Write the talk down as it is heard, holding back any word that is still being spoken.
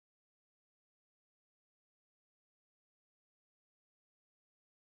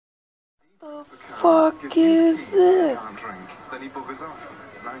The fuck is this?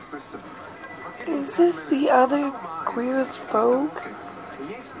 Is this the other Queer as Folk?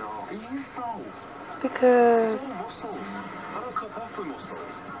 Because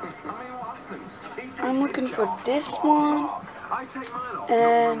I'm looking for this one,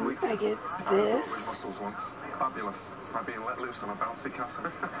 and I get this.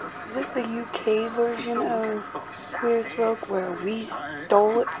 Is this the UK version of Queer as Folk where we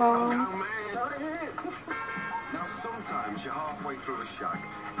stole it from? Now sometimes you're halfway through a shag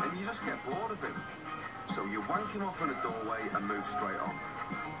and you just get bored of him. So you wank him off in a doorway and move straight on.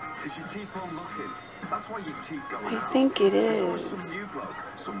 Because you keep on looking. That's why you keep going. I think it is.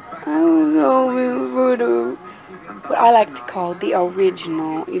 I was hoping for the... what I like to call the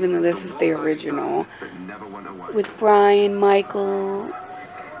original, even though this is the original. With Brian, Michael,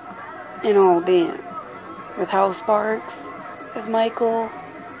 and all them. With Hal Sparks as Michael.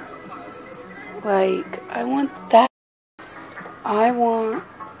 Like, I want that. I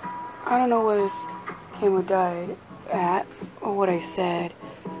don't know where this camera died at, or what I said,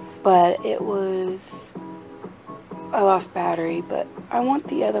 but it was, I lost battery, but I want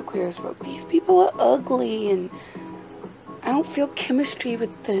the other Queer as Folk. These people are ugly, and I don't feel chemistry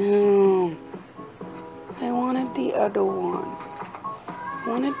with them. I wanted the other one. I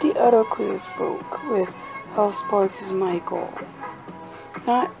wanted the other Queer as Folk with Hal Sparks as Michael.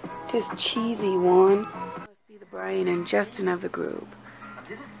 Not this cheesy one. Must be the Brian and Justin of the group.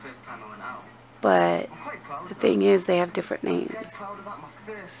 But the thing is, they have different names.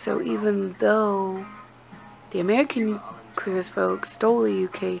 So even though the American Queer as Folk stole the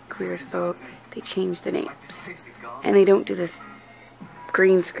UK Queer as Folk, they changed the names. And they don't do this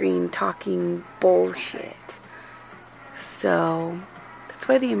green screen talking bullshit. So that's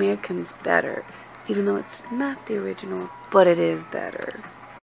why the American's better. Even though it's not the original, but it is better.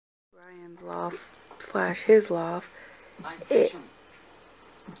 Brian's loft / his loft, it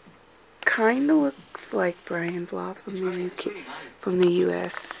kinda looks like Brian's loft from the UK, from the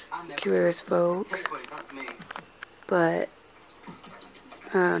US Queer as Folk, but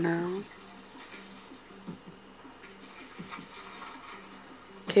I don't know.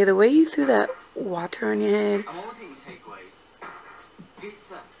 Okay, the way you threw that water on your head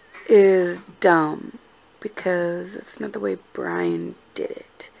is dumb, because it's not the way Brian did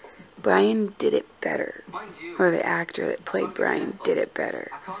it. Brian did it better. Or the actor that played Brian did it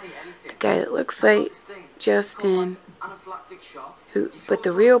better. The guy that looks like Justin, but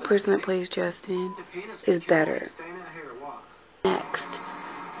the real person that plays Justin is better. Next,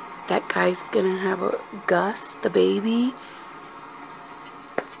 that guy's gonna have a Gus, the baby.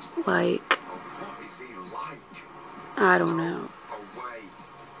 Like, I don't know.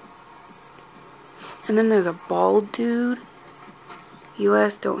 And then there's a bald dude.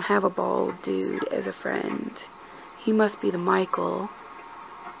 US don't have a bald dude as a friend. He must be the Michael.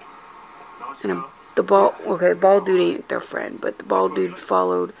 And the bald dude ain't their friend, but the bald dude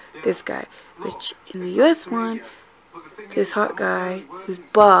followed this guy. Which, in the US one, this hot guy who's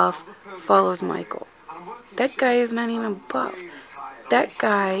buff follows Michael. That guy is not even buff. That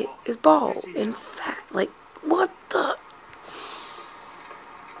guy is bald and fat. Like, what the?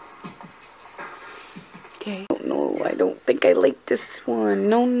 Okay. I don't think I like this one.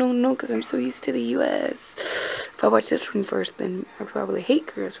 No, because I'm so used to the US. If I watch this one first, then I'll probably hate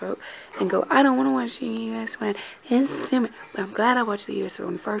Queer as Folk and go, I don't want to watch the US one. But I'm glad I watched the US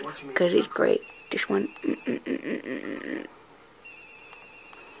one first, because it's great. This one.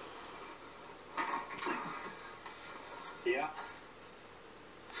 Yeah.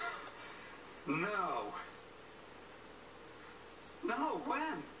 No. No,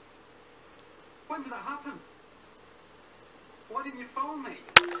 when? When did that happen? Why didn't you phone me?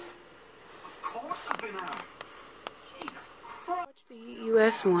 Of course I've been out. Jesus Christ. Watch the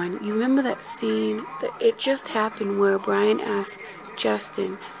US one. You remember that scene that it just happened where Brian asks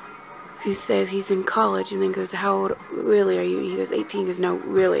Justin, who says he's in college, and then goes, how old really are you? He goes, 18. He goes, no,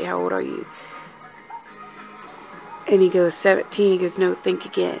 really, how old are you? And he goes, 17. He goes, no, think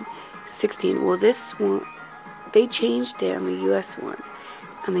again. 16. Well, this one, they changed it on the US one.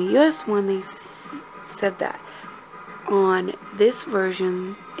 On the US one, they said that. On this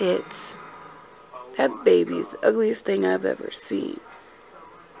version, it's, that baby's the ugliest thing I've ever seen.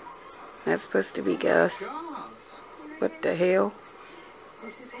 That's supposed to be Gus. What the hell?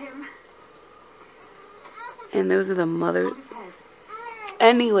 This is him. And those are the mothers.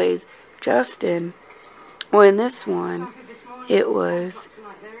 Anyways, Justin, well, in this one, it was,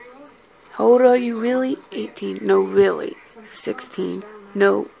 how old are you really? 18. No, really. 16.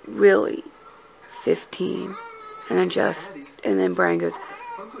 No, really. 15. And then Brian goes,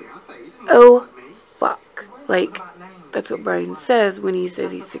 oh, fuck. Like, that's what Brian says when he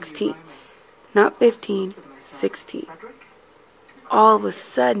says he's 16. Not 15, 16. All of a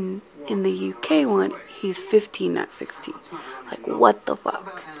sudden, in the UK one, he's 15, not 16. Like, what the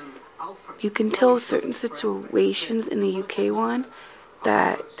fuck? You can tell certain situations in the UK one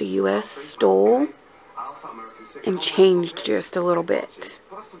that the US stole and changed just a little bit.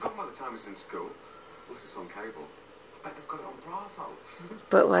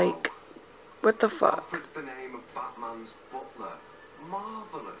 But like, what the fuck? The name of Batman's butler.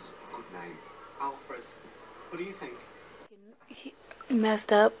 Marvelous. Good name. Alfred. What do you think? He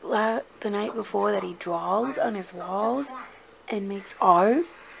messed up the night before that he draws on his walls and makes art.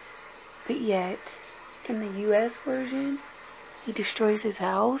 But yet, in the US version, he destroys his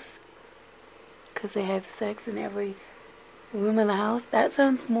house because they have sex in every room of the house. That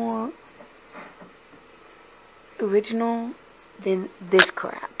sounds more original than this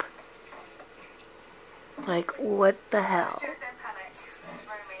crap. Like, what the hell? Don't panic.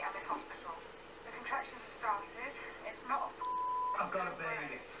 Romy, I'm in hospital. The contractions have started. It's not a I've got a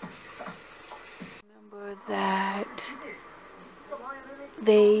baby. Remember that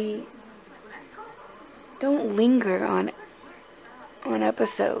they don't linger on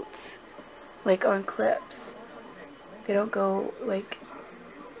episodes, like on clips. They don't go, like,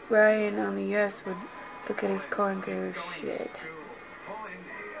 Ryan on the US would look at his car and go, shit,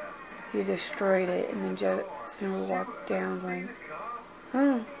 he destroyed it, and then Justin would walk down going,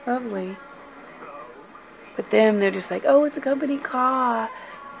 oh, lovely. But them, they're just like, oh, it's a company car,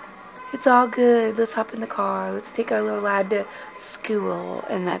 it's all good, let's hop in the car, let's take our little lad to school,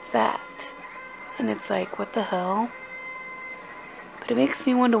 and that's that. And it's like, what the hell? But it makes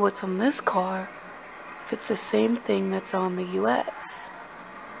me wonder what's on this car, if it's the same thing that's on the US.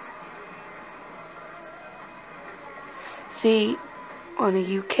 See, on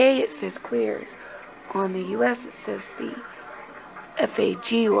the UK it says queers. On the US it says the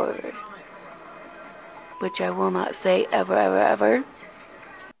FAG word, which I will not say ever, ever, ever.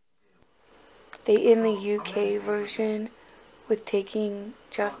 They end the UK version with taking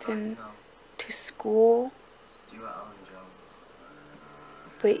Justin to school,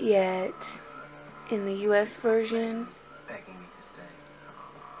 but yet in the US version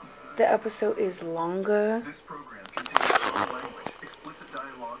the episode is longer.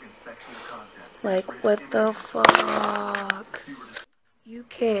 Like, what the fuck?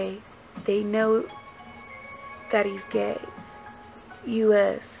 UK, they know that he's gay.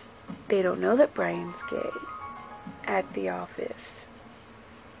 US, they don't know that Brian's gay at the office.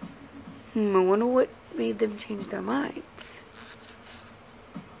 I wonder what made them change their minds.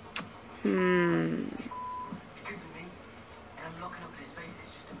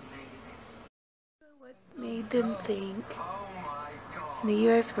 What made them think in the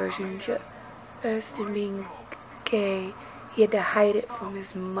US version, Justin being gay, he had to hide it from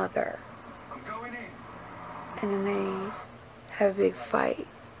his mother. And then they have a big fight.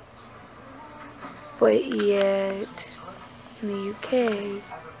 But yet, in the UK,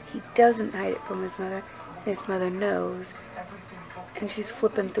 he doesn't hide it from his mother. And his mother knows. And she's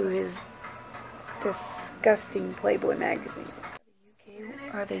flipping through his disgusting Playboy magazine. The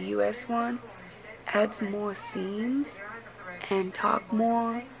UK or the US one adds more scenes and talk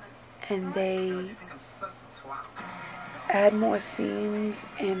more, and they add more scenes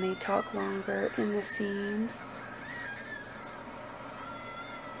and they talk longer in the scenes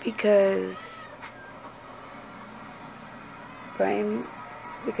because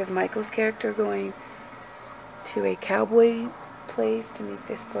Michael's character going to a cowboy place to meet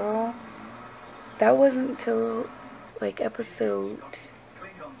this girl, that wasn't until like episode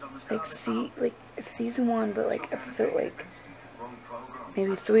season 1, but like episode like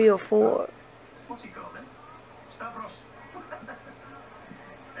maybe 3 or 4.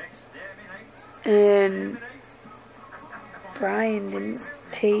 And Brian didn't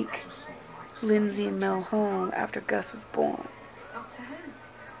take Lindsay and Mel home after Gus was born.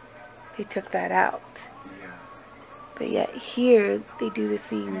 They took that out. But yet here they do the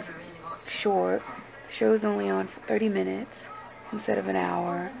scenes short. The show's only on for 30 minutes instead of an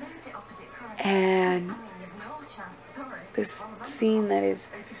hour. And this scene that is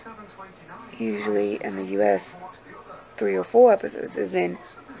usually in the US 3 or 4 episodes is in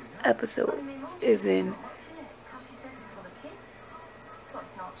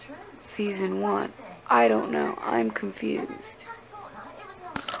season 1. I don't know. I'm confused.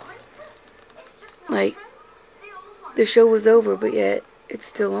 Like, the show was over, but yet it's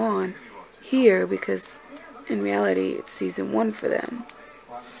still on here because in reality it's season 1 for them.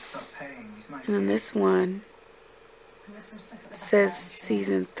 And then this one, says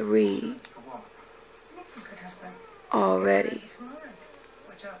season 3 already.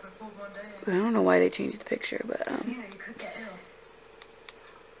 I don't know why they changed the picture, but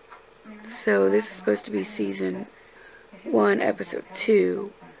so this is supposed to be season 1, episode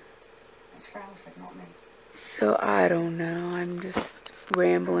 2. So I don't know. I'm just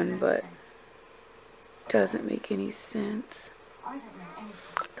rambling, but doesn't make any sense.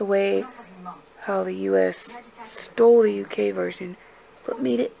 The way how the US stole the UK version, but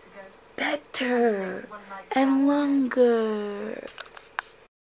made it better and longer.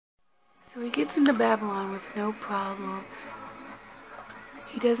 So he gets into Babylon with no problem.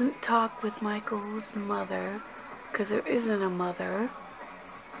 He doesn't talk with Michael's mother, because there isn't a mother.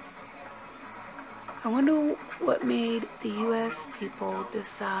 I wonder what made the US people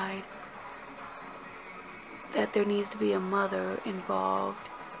decide that there needs to be a mother involved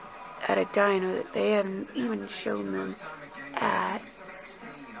at a diner that they haven't even shown them at.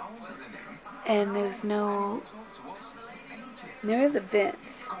 And there is a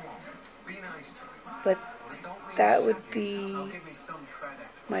Vince, but that would be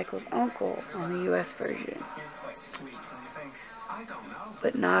Michael's uncle on the US version,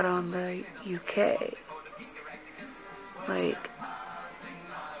 but not on the UK. Like,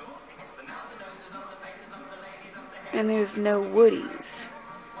 and there's no Woodies.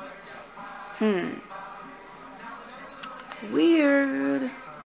 Weird.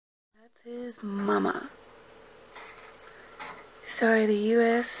 That's his mama. Sorry, the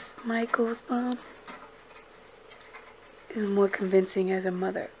US Michael's mom is more convincing as a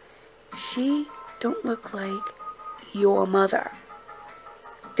mother. She don't look like your mother,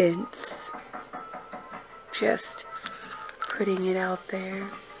 Vince. Just putting it out there.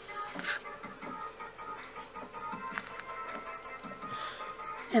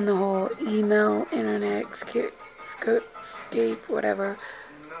 And the whole email, internet, Skype, whatever,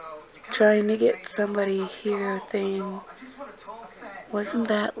 trying to get somebody here thing. Wasn't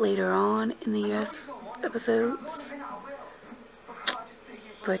that later on in the US episodes?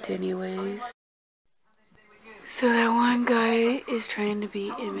 But anyways. So that one guy is trying to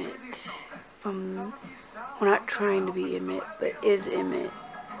be Emmett. Well, not trying to be Emmett, but is Emmett.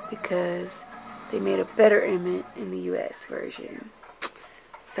 Because they made a better Emmett in the US version.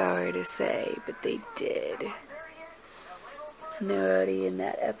 Sorry to say, but they did. And they're already in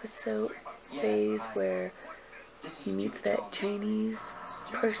that episode phase where he meets that Chinese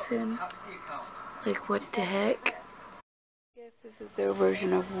person. Like, what the heck? I guess this is their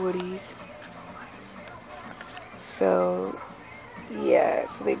version of Woody's. So, yeah,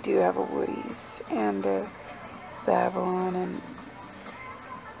 so they do have a Woody's and a Babylon, and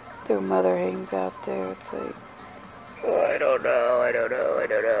their mother hangs out there. It's like, oh, I don't know.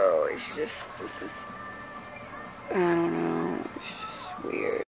 It's just, I don't know. It's just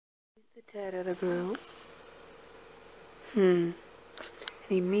weird. The Ted of the group. And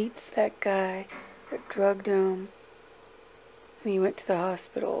he meets that guy that drugged him, and he went to the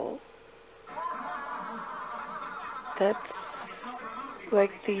hospital. That's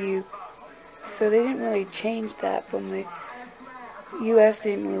like so they didn't really change that from the US,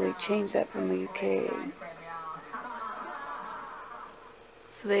 didn't really change that from the UK.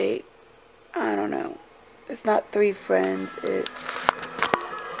 So I don't know. It's not 3 friends, it's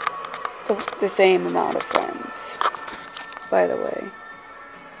the same amount of friends, by the way.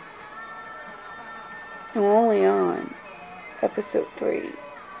 And we're only on episode 3.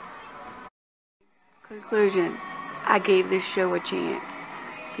 Conclusion. I gave this show a chance,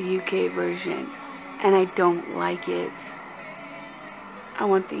 the UK version, and I don't like it. I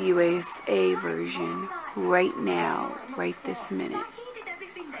want the USA version right now, right this minute.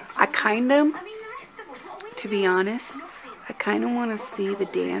 To be honest, I kind of want to see the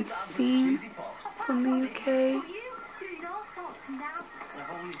dance scene from the UK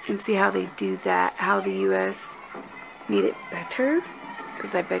and see how they do that, how the US made it better,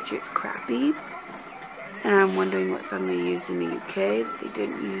 because I bet you it's crappy. And I'm wondering what song they used in the UK that they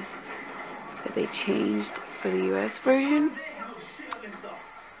didn't use, that they changed for the US version.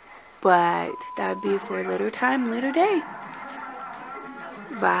 But that would be for a later time, later day.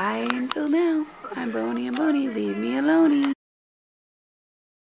 Bye until now. I'm Boney and Boney. Leave me alone.